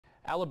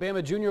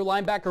Alabama junior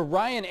linebacker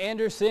Ryan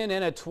Anderson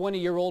and a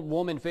 20-year-old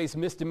woman face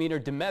misdemeanor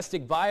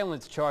domestic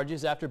violence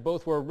charges after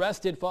both were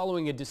arrested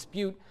following a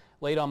dispute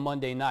late on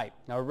Monday night.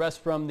 Now,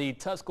 arrests from the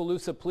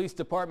Tuscaloosa Police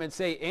Department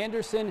say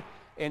Anderson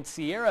and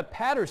Sierra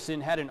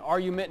Patterson had an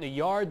argument in a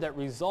yard that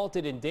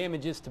resulted in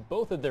damages to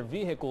both of their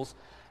vehicles.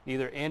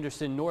 Neither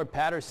Anderson nor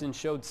Patterson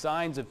showed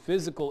signs of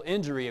physical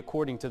injury,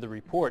 according to the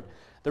report.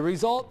 The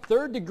result,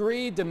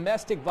 third-degree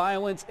domestic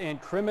violence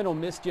and criminal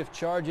mischief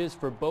charges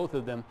for both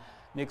of them.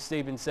 Nick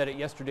Saban said at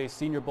yesterday's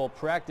Senior Bowl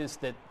practice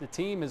that the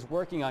team is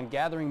working on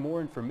gathering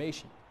more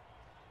information.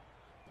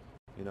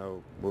 You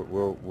know,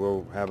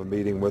 we'll have a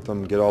meeting with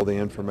them, get all the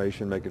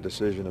information, make a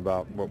decision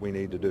about what we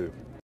need to do.